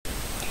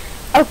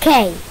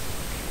Okay,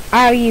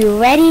 are you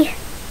ready?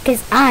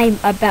 Because I'm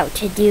about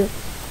to do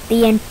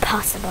the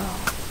impossible.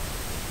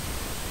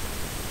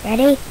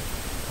 Ready?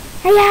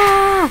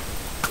 Yeah!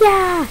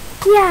 Yeah!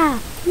 Yeah!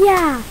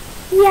 Yeah!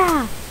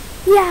 Yeah!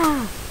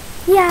 Yeah!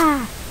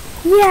 Yeah!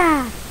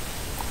 Yeah!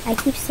 I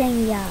keep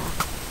saying yeah.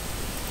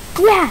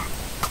 Yeah!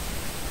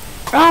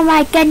 Oh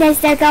my goodness,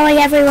 they're going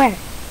everywhere.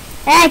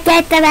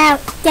 Get them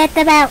out! Get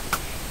them out!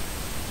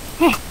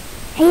 Hey,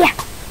 yeah!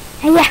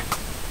 Hey, yeah!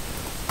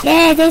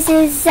 Yeah, this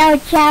is so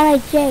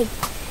challenging.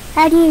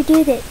 How do you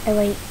do this? Oh,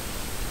 wait.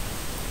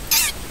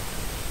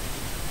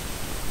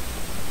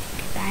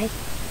 Goodbye.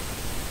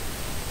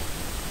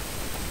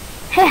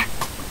 Hey,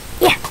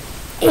 yeah!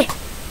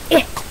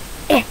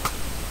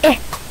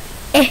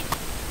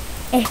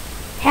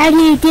 How do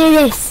you do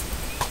this?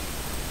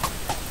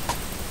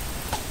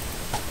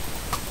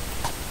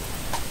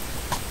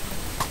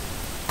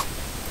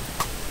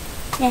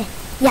 Yeah,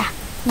 yeah,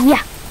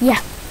 yeah,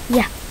 yeah,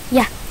 yeah,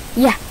 yeah,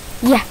 yeah,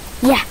 yeah,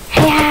 yeah, yeah.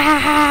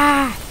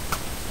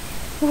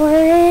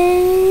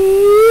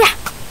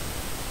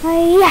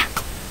 Yeah,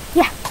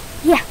 yeah,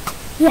 yeah,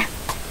 yeah.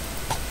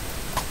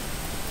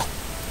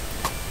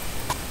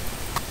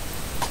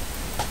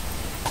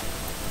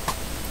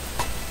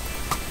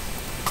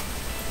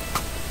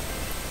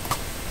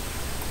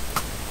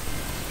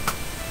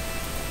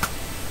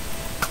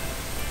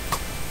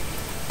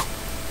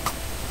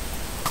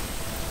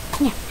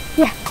 Yeah,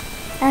 yeah.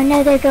 Oh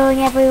no, they're going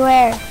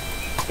everywhere.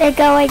 They're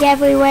going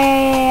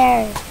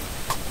everywhere.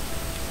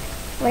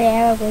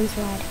 Where aeroplanes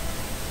ride.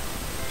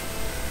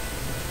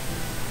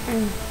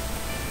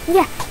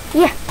 Yeah,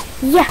 yeah,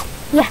 yeah,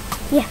 yeah,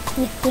 yeah,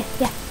 yeah, yeah,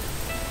 yeah.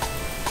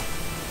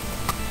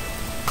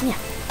 Yeah,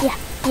 yeah,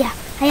 yeah,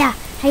 yeah,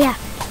 yeah.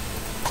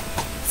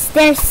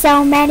 There's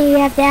so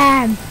many of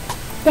them.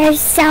 There's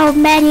so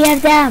many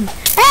of them.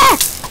 Ah!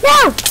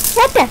 No!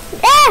 What the?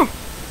 Ah!